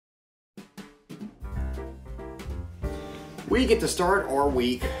We get to start our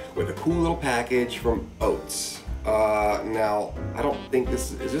week with a cool little package from OATS. Now, I don't think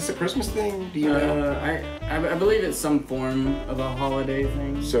is this a Christmas thing? Do you know? I believe it's some form of a holiday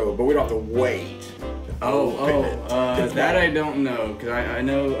thing. So, but we don't have to wait. That I don't know, because I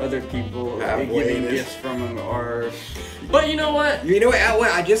know other people getting gifts from them are... But you know what? You know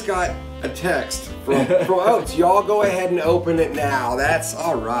what? I just got a text from OATS. Y'all go ahead and open it now. That's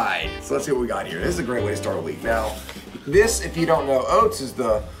all right. So let's see what we got here. This is a great way to start a week. Now, this, if you don't know, OATS is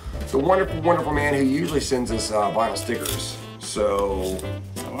the wonderful, wonderful man who usually sends us vinyl stickers. So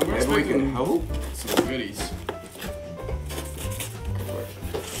maybe we can hope some goodies.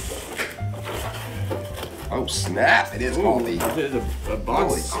 Oh snap! It is holy. There's a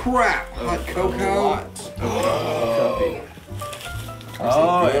box. Holy crap! Hot cocoa. Coffee.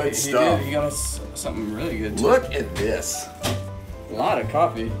 Oh, good stuff. He got us something really good too. Look at this. A lot of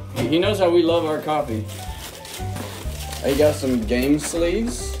coffee. He knows how we love our coffee. He got some game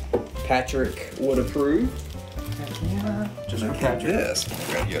sleeves. Patrick would approve. Yeah. Just look at this.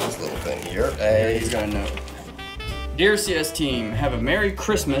 We're gonna get this little thing here. Hey, he's got a note. Dear CS team, have a Merry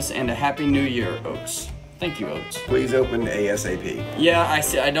Christmas and a Happy New Year, Oats. Thank you, Oats. Please open ASAP. Yeah, I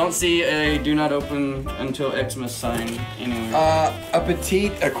see. I don't see a do not open until Xmas sign anywhere.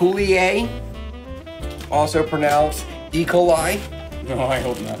 A coulier, also pronounced E. coli. No, I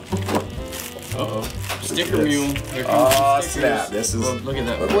hope not. Uh-oh. Sticker mule. Oh, snap. This is... Look at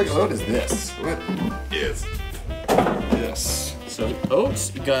that. What is this? What is this? So,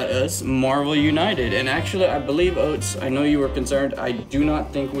 Oats got us Marvel United. And actually, I believe, Oats, I know you were concerned. I do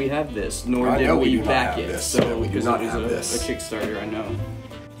not think we have this, nor did we back it. So, we do not have this. A Kickstarter, I know.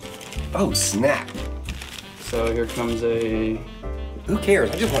 Oh, snap. So, here comes a... Who cares?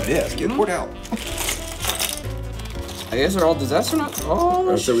 I just want this. Get it poured out. I guess they're all disaster nuts.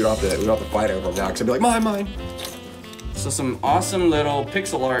 Oh, so we don't have to fight over them now. Because I'd be like, mine. So some awesome little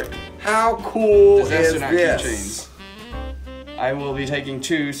pixel art. How cool disaster is nut this? Keychains. I will be taking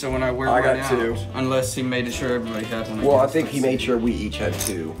two, so when I wear one out, two. Unless he made sure everybody had one. Well, I think he made sure we each had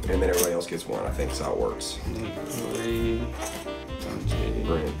two, and then everybody else gets one. I think that's how it works. Nate, Dante,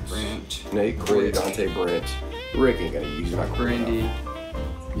 Brent. Nate, Corey, Dante, Brent. Rick ain't gonna use my Brandy.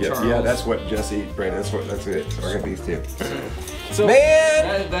 Yes, yeah, that's what Jesse, Brandon, that's it. So I got these two. So,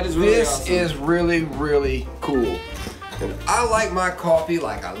 man, that is really this awesome. is really, really cool. And I like my coffee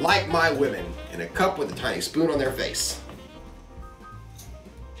like I like my women, in a cup with a tiny spoon on their face.